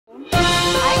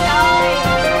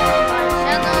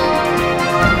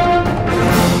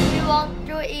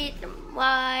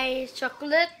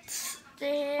chocolates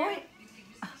there. Hoy!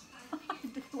 I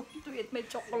don't want to eat my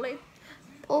chocolate.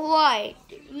 Why?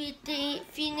 We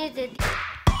finished it.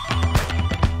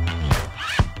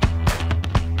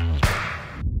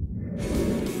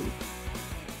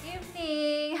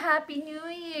 Evening! Happy New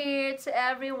Year to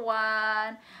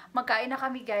everyone! Magkain na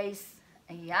kami, guys.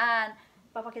 Ayan.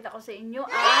 Papakita ko sa inyo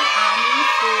ang aming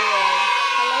food.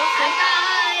 Hello, Hi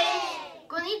guys!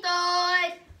 Kunitoy!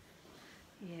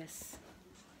 Yes.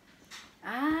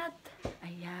 At,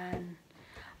 ayan.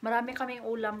 Marami kaming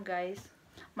ulam, guys.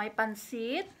 May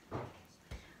pansit.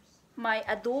 May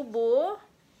adobo.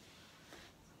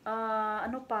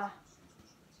 Ano pa?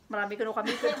 Marami ko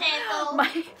kami. Potato.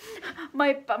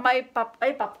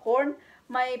 may popcorn.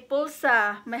 May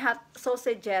pulsa. May hot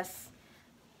sausages.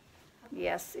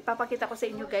 Yes. Ipapakita ko sa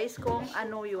inyo, guys, kung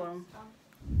ano yung...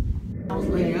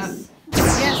 Yes.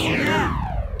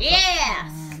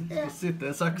 Yes!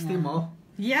 Sitter 6 timmar.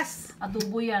 Yes.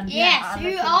 Adobo yan. Yes,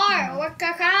 you are! We're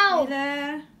cacao!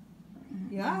 Eller,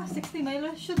 ja, 6 timmar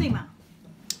eller 20 timmar.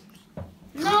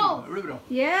 No! Ruby då?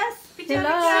 Yes. Picture,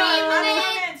 Hello.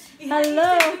 picture.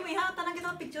 Hello. Iha, tanang kita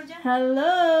picture dyan.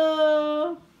 Hello.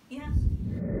 Iha.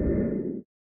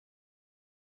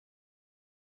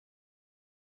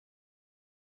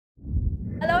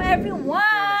 Hello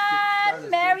everyone!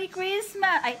 Merry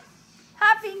Christmas! Ay,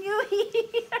 Happy New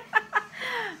Year!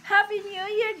 Happy New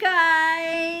Year,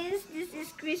 guys! This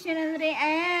is Christian Andre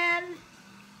and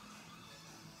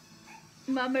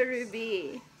Mama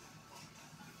Ruby.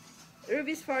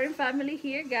 Ruby's foreign family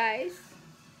here, guys.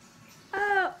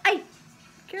 Oh, ay!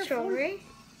 Careful. Sorry.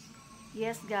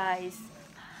 Yes, guys.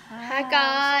 Hi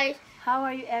guys! How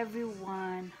are you,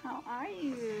 everyone? How are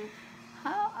you?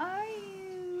 How are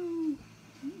you?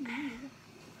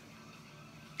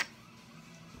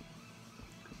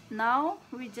 Now,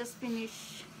 we just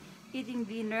finished eating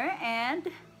dinner and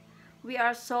we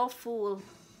are so full.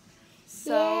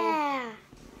 So, Yeah!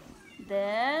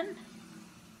 then,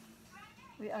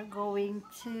 we are going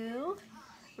to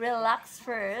relax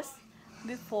first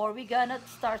before we gonna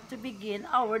start to begin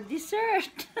our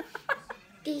dessert.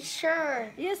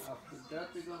 T-shirt! Yes. After that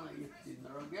we're gonna eat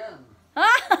dinner again.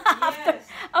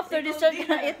 After dessert,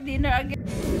 gonna eat dinner again.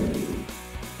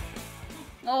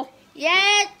 Oh,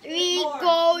 Yes, we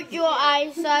go to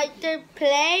outside to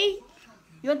play.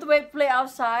 you want to play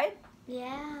outside?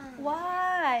 Yeah,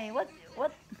 Why? What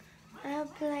I'll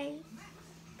play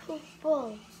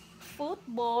football.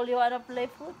 football? You wanna play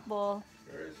football?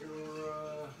 Where is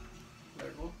your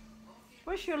Lego?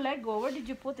 Where's your Lego? Where did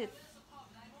you put it?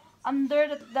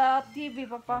 Under the TV,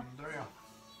 Papa. Där ja.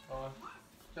 Ja,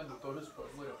 kan du ta husk på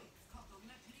det?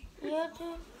 You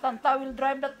too. Tanta will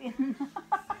drive that in.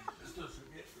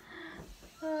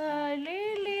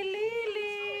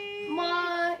 Lily.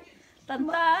 My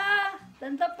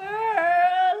Tanta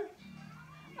Pearl.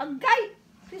 Agay!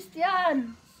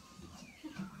 Christian.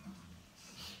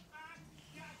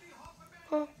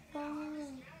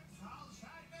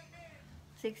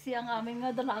 Sexy ang aming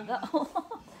dalaga.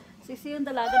 Sexy yung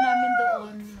dalaga namin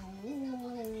doon.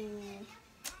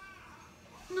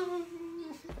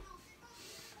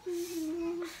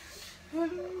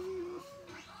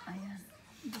 Ayan.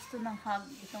 Gusto ng hug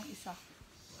itong isa.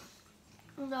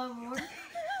 no more.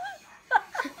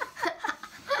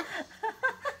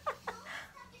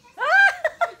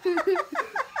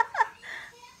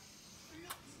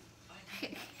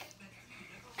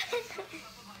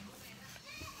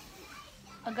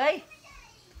 Agay.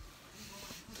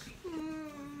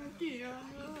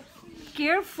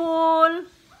 Careful.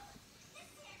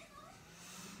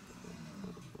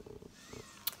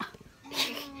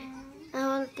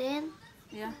 Then,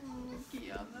 Yeah.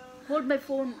 Hold my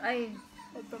phone. Ay.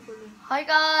 Hold properly. hi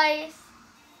guys.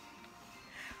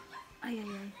 Ay.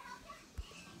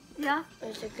 Yeah.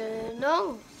 Is it good?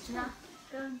 No. Yeah.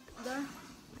 There.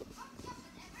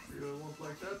 You want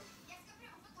like that?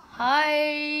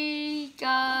 Hi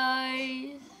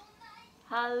guys.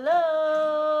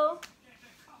 Hello.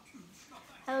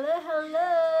 Hello.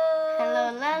 Hello,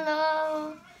 hello.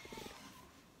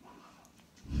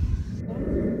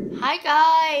 Hi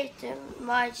guys, to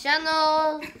my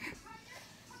channel.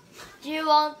 Do you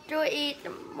want to eat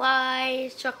my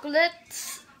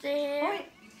chocolates there? Hoy!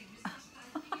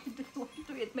 I don't want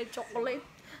to eat my chocolate.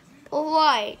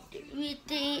 Why? We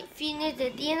finished the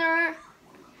dinner.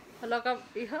 Hala ka,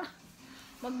 iha.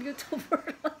 Mag-YouTuber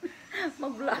lang.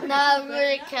 Mag-vlog. Now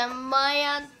we can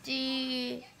my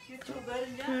auntie YouTuber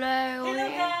dyan. play Hello with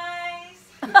guys.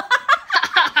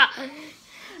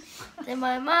 then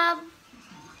my mom.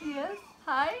 Yes.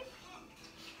 Hi.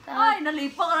 Ay,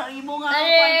 nalipang ka. Imo nga.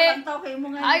 Hi. Kanta kay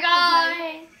imo nga. Hi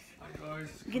guys. Hi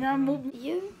guys. Ginamove.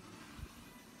 You?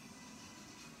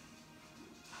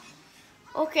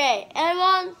 Okay,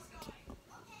 everyone,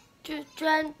 to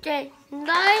 29, turn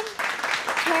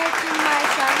to my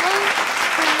channel.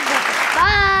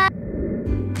 Bye.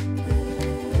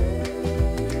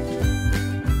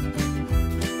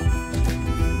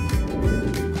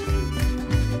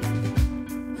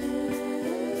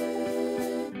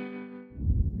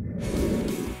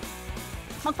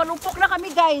 Magpalupok na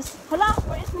kami, guys. Hala,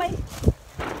 where is my...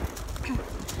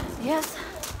 Yes.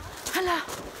 Hala,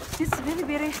 it's very,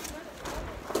 very...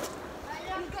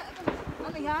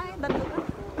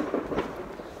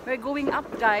 We're going up,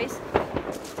 guys.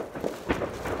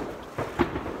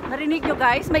 Narinig nyo,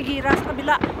 guys? May gira sa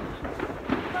kabila.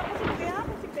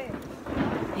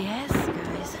 Yes,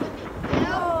 guys.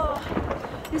 Oh,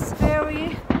 it's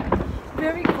very,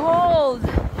 very cold.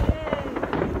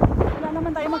 Wala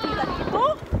naman tayo makita dito.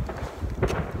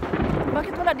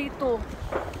 Bakit wala dito?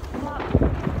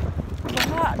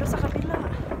 Baha, doon sa kabila.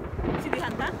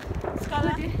 Sidihan na?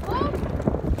 Skala?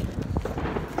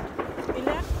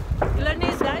 Ilan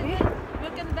is that? You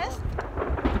can best?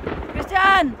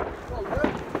 Christian!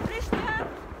 Christian!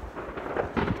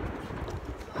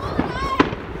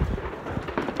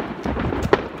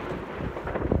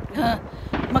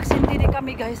 Magsindi din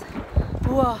kami, guys.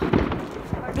 Wow.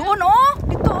 Doon, oh!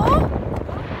 Dito, oh!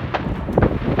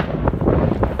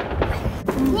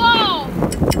 Wow!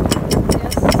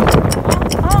 Yes.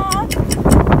 Oh,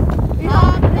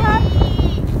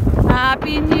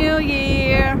 Happy New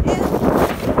Year!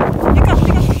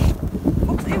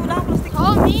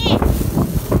 Oh, me!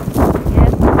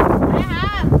 Yes. I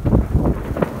have.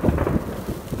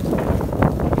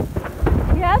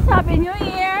 Yes, Happy New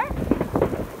Year!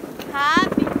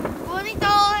 Happy morning.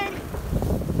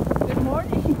 Good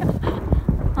morning!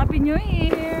 Happy New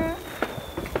Year!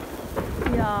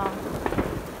 Yeah.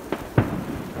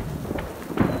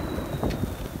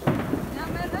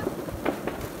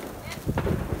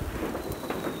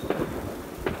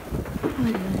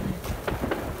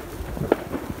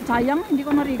 Sayang, hindi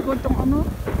ko na-record tong ano.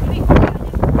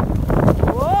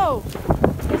 Wow!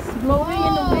 It's blowing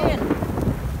in the wind.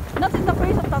 Not in the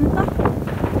face of Tanta.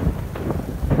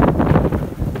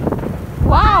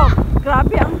 Wow!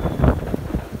 Grabe ang...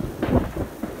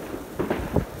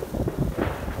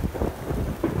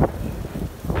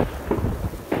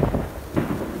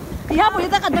 Iya, po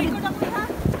yun ka doon.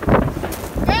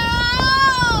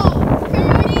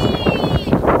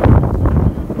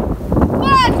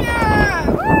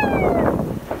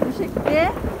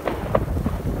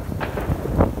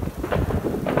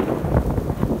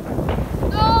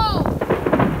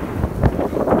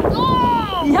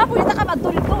 Iya, po yun ka ba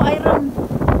doon ito, Iron.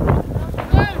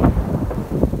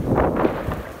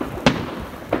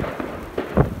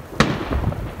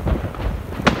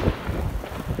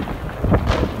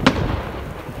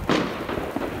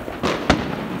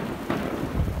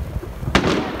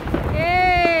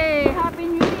 Yay! Happy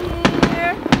New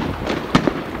Year!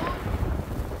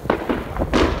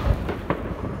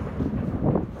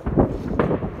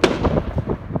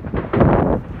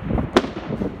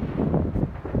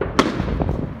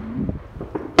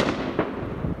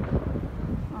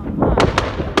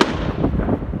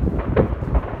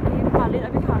 Palit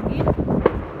abis hangin.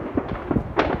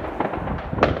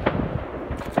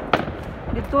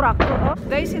 Dito rakto, oh.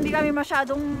 Guys, hindi kami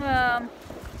masyadong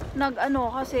nag-ano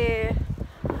kasi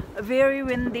very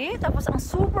windy. Tapos ang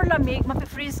super lamig,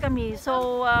 mapi-freeze kami.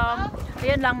 So,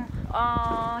 ayan lang,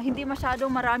 hindi masyadong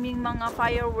maraming mga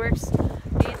fireworks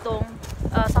dito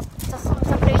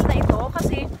sa place na ito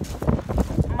kasi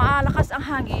malakas ang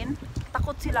hangin.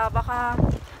 Takot sila baka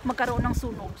magkaroon ng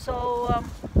sunog. So,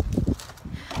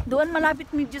 doon malapit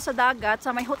medyo sa dagat,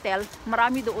 sa may hotel,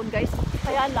 marami doon, guys.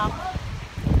 Kaya lang,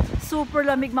 super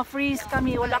lamig, ma-freeze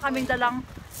kami. Wala kaming dalang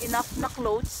enough na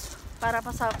clothes para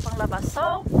pa sa panglabas.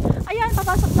 So, ayan,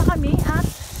 papasok na kami at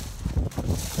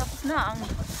tapos na ang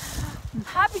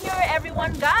Happy New Year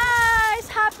everyone,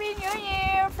 guys! Happy New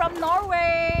Year from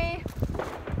Norway!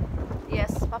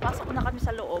 Yes, papasok na kami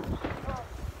sa loob.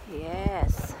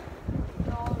 Yes.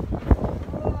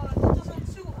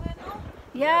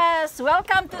 Yes,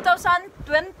 welcome 2020.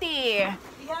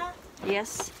 Yeah,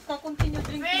 Yes. continue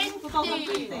drinking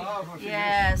 2020.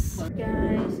 Yes.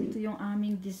 Guys, ito yung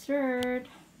aming dessert.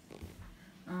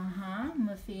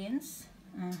 Muffins.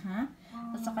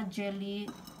 At saka jelly,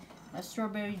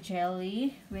 strawberry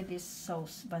jelly with this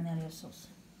sauce, vanilla sauce.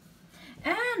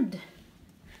 And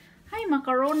hi,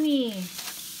 macaroni.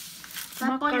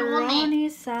 Macaroni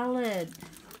salad.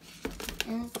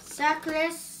 And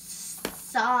chocolate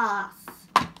sauce.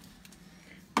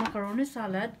 Macaroni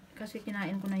salad kasi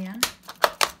kinain ko na yan.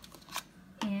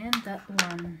 And that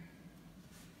one.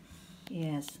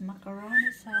 Yes,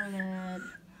 macaroni salad.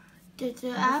 Did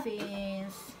the app?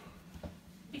 Muffins.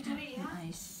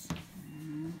 Nice.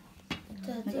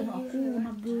 Did Nag-ano ako, you?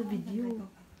 nag-video.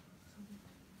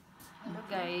 Hello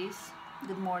guys,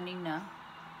 good morning na.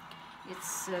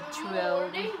 It's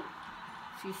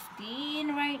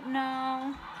 12:15 right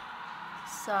now.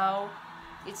 So,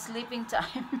 it's sleeping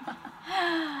time.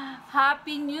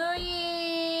 Happy New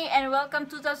Year and welcome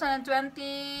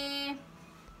 2020.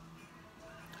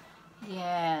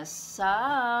 Yes,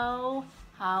 so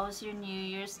how's your New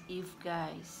Year's Eve,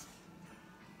 guys?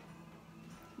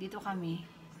 Dito kami.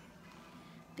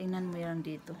 Tingnan mo yan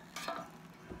dito.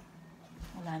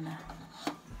 Wala na.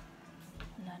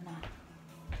 Wala na.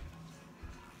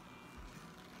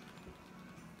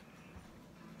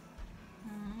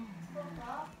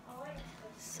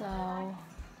 So,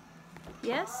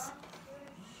 yes.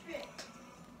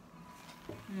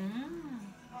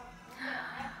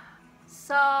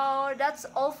 So, that's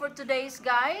all for today's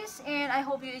guys, and I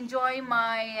hope you enjoy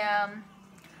my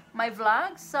my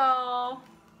vlog. So,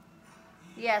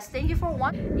 yes, thank you for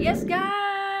watching. Yes,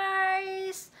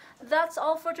 guys, that's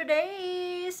all for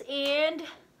today's, and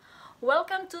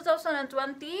welcome 2020.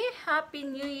 Happy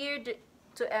New Year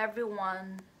to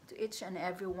everyone, to each and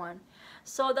everyone.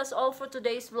 So that's all for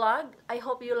today's vlog. I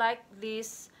hope you like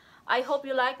this. I hope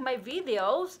you like my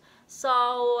videos. So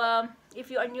if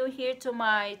you are new here to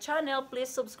my channel, please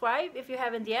subscribe if you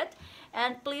haven't yet,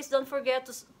 and please don't forget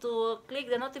to click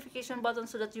the notification button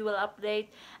so that you will update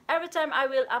every time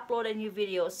I will upload a new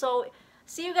video. So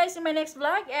see you guys in my next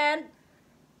vlog, and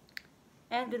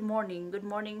good morning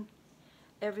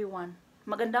everyone.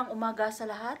 Magandang umaga sa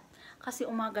lahat kasi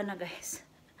umaga na guys.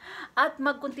 At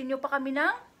mag-continue pa kami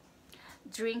ng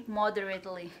drink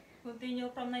moderately. Continue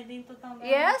from 2019.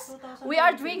 Yes, we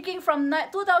are drinking from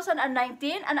 2019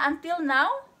 and until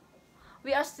now,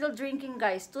 we are still drinking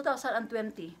guys,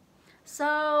 2020.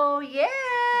 So,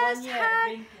 yes. 1 year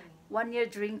drinking. 1 year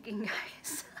drinking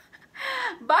guys.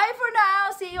 Bye for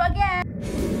now. See you again.